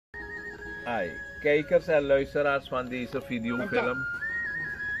Ai, kijkers en luisteraars van deze videofilm.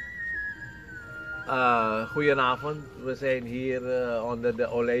 Goedenavond, we zijn hier onder de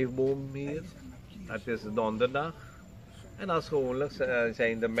olijfboom hier. Het is donderdag. En als gewoonlijk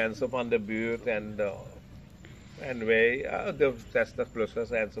zijn de mensen van de buurt en wij, de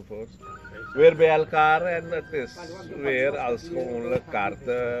 60-plussers enzovoort, weer bij elkaar. En het is weer als gewoonlijk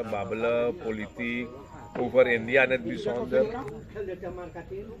kaarten, babbelen, politiek, over India in het bijzonder,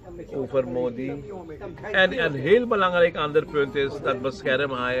 over Modi. En een heel belangrijk ander punt is dat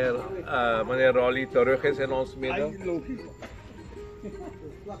beschermhaier meneer Rolly terug is in ons midden.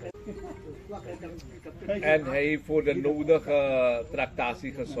 En hij heeft voor de nodige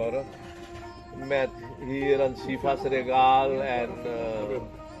tractatie gezorgd. Met hier een Sivas regaal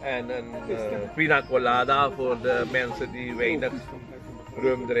en een pina colada voor de mensen die weinig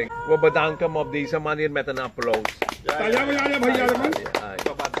rum drinken. We bedanken hem op deze manier met een applaus.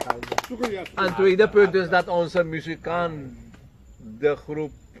 Een tweede punt is dat onze muzikant de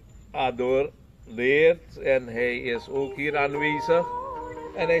groep adoreert en hij is ook hier aanwezig.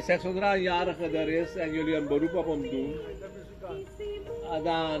 En hij zegt, zodra een jarige er is en jullie een beroep op hem doen,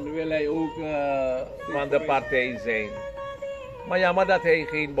 dan wil hij ook van de partij zijn. Maar jammer dat hij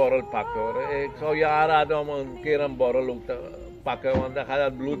geen borrel pakt hoor. Ik zou je aanraden om een keer een borrel ook te pakken, want dan gaat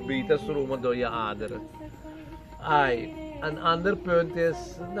het bloed beter stromen door je aderen. Een ander punt is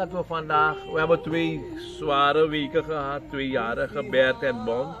dat we vandaag, we hebben 2 zware weken gehad, 2 jarigen, Bert en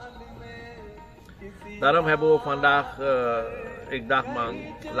Bond. Daarom hebben we vandaag, ik dacht man,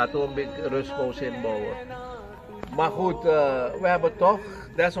 laten we een beetje rustpoos inbouwen. Maar goed, we hebben toch,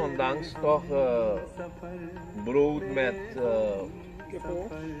 desondanks, toch brood met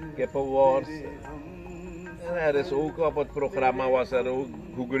kippenworst. En er is ook op het programma was er ook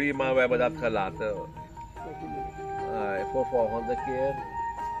googly, maar we hebben dat gelaten. Voor volgende keer.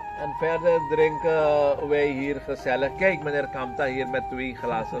 En verder drinken wij hier gezellig. Kijk meneer Kamta hier met 2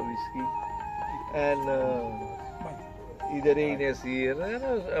 glazen whisky. En iedereen is hier.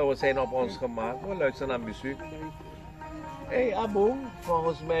 En we zijn op ons gemak. We luisteren naar muziek. Hey Abu,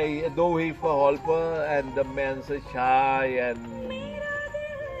 volgens mij Do heeft geholpen en de mensen Chai en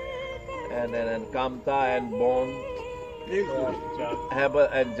Kamta en Bond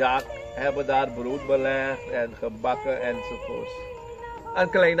en Jack hebben daar brood belegd en gebakken enzovoort. Een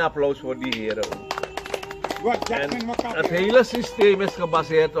klein applaus voor die heren ook. En het hele systeem is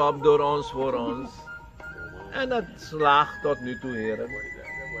gebaseerd op door ons voor ons. En het slaagt tot nu toe heren.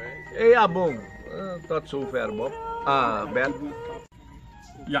 Hey Abu, tot zover Bob. Bert.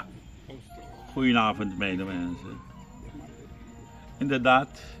 Ja, goedenavond mede mensen.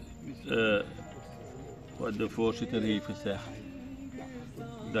 Inderdaad, wat de voorzitter heeft gezegd,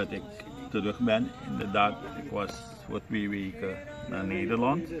 dat ik terug ben. Inderdaad, ik was voor 2 weken naar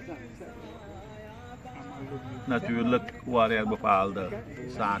Nederland. Natuurlijk waren er bepaalde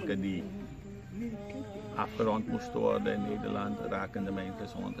zaken die afgerond moesten worden in Nederland, rakende mijn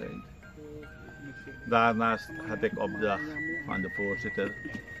gezondheid. Daarnaast had ik opdracht van de voorzitter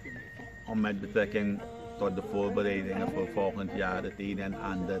om met betrekking tot de voorbereidingen voor volgend jaar het een en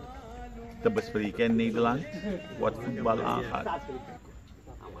ander te bespreken in Nederland, wat voetbal aangaat.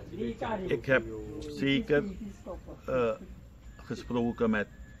 Ik heb zeker gesproken met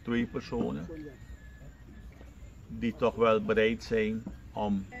 2 personen die toch wel bereid zijn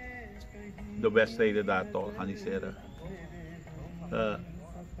om de wedstrijden daar te organiseren.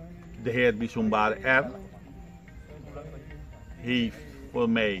 De heer Bijzonder R. heeft voor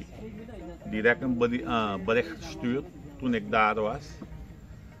mij direct een bericht gestuurd toen ik daar was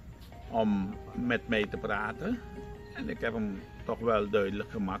om met mij te praten. En ik heb hem toch wel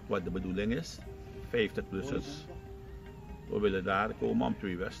duidelijk gemaakt wat de bedoeling is. 50-plussers. We willen daar komen om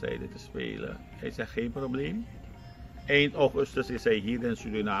 2 wedstrijden te spelen. Hij zegt geen probleem. Eind augustus is hij hier in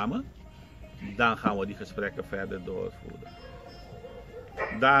Suriname. Dan gaan we die gesprekken verder doorvoeren.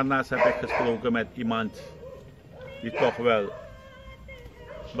 Daarnaast heb ik gesproken met iemand die toch wel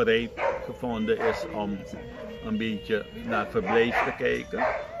bereid gevonden is om een beetje naar verblijf te kijken.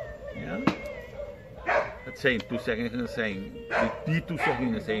 Ja. Het zijn toezeggingen die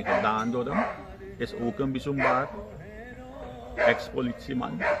toezeggingen zijn gedaan door hem. Is ook een bijzonder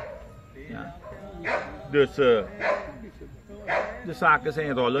ex-politieman. Ja. Dus de zaken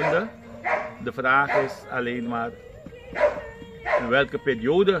zijn rollende. De vraag is alleen maar in welke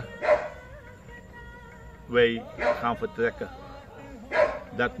periode wij gaan vertrekken.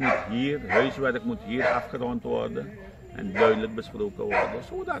 Dat moet hier, huiswerk moet hier afgerond worden en duidelijk besproken worden,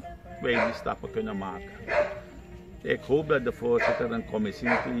 zodat wij die stappen kunnen maken. Ik hoop dat de voorzitter een commissie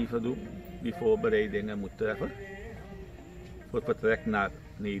moet leveren die voorbereidingen moet treffen voor vertrek naar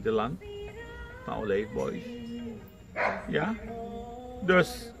Nederland. van Olijfboys. Ja,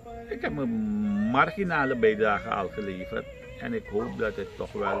 dus ik heb mijn marginale bijdrage al geleverd en ik hoop dat het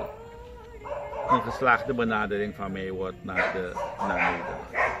toch wel een geslaagde benadering van mij wordt naar Nederland.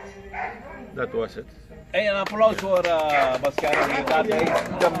 Dat was het. En een applaus voor Bascara, dat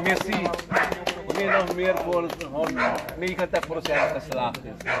de missie min of meer voor 90% geslaagd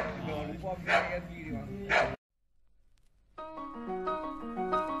is.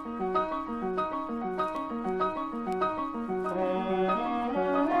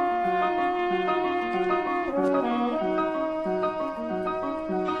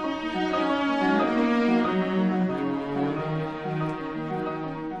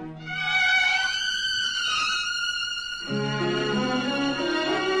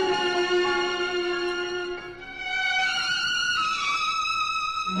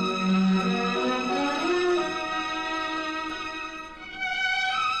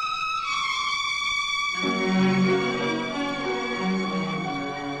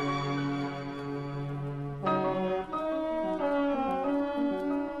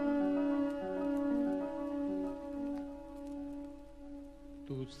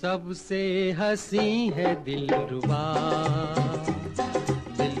 सबसे हंसी है दिलरुबा,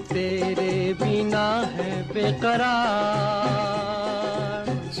 दिल तेरे बिना है बेकरार।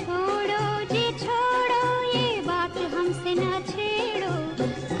 छोड़ो जी छोड़ो ये बात हमसे ना छेड़ो,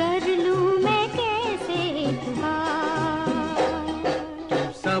 कर लूं मैं कैसे इतबार। तू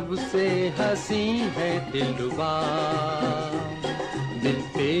सबसे हंसी है दिलरुबा, दिल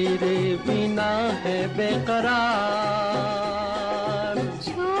तेरे बिना है बेकरार।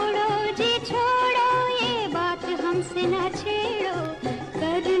 हमसे ना छेड़ो,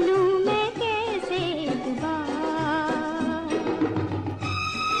 कर लूं मैं कैसे इतबार।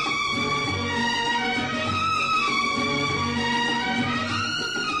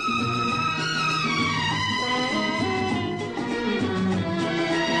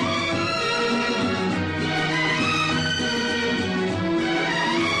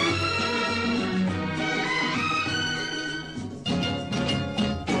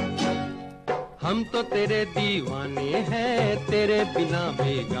 हम तो तेरे दीवाने हैं, तेरे बिना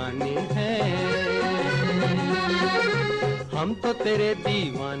बेगाने हैं। हम तो तेरे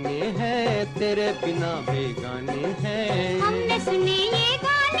दीवाने हैं, तेरे बिना बेगाने हैं। हमने सुने ये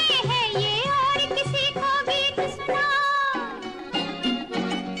गाने हैं, ये और किसी को गीत सुना।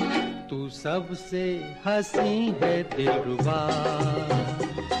 तू सबसे हंसी है दिलरुबा,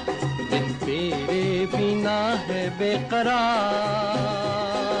 दिल तेरे बिना है बेकरार।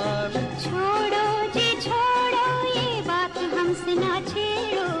 छोड़ो जी छोड़ो ये बात हमसे ना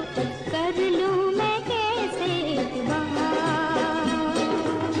छेड़ो, कर लूं मैं कैसे इतबार।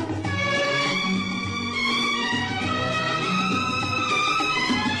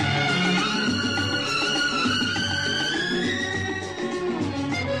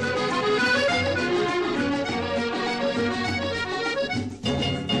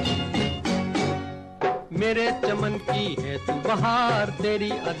 मेरे चमन की है तू बहार, तेरी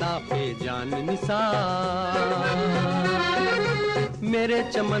अदा पे जान निसार। मेरे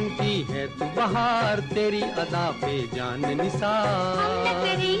चमन की है तू बहार, तेरी अदा पे जान निसार। हम न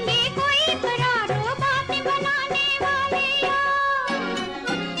करेंगे कोई करारो बातें बनाने वाले यार।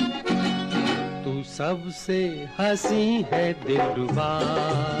 तू सबसे हंसी है दिलरुबा,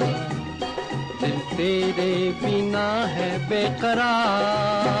 दिल तेरे बिना है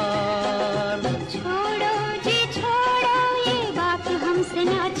बेकरार। छोड़ो जी छोड़ो ये बात हमसे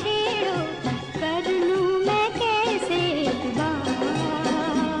ना छेड़ो, कर लूं मैं कैसे इतबार।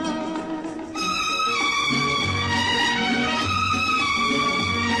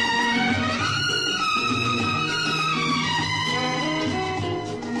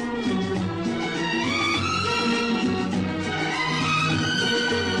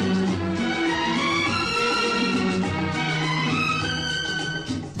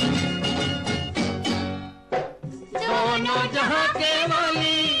 दोनों जहां के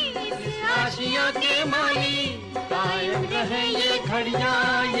माली, इस आशिया के माली, कायम रहे ये घड़ियां,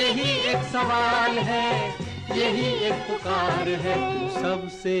 यही एक सवाल है, यही एक पुकार है। तू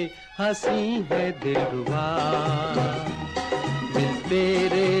सबसे हंसी है दिलरुबा, दिल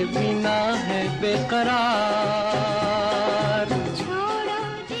तेरे बिना है बेकरार।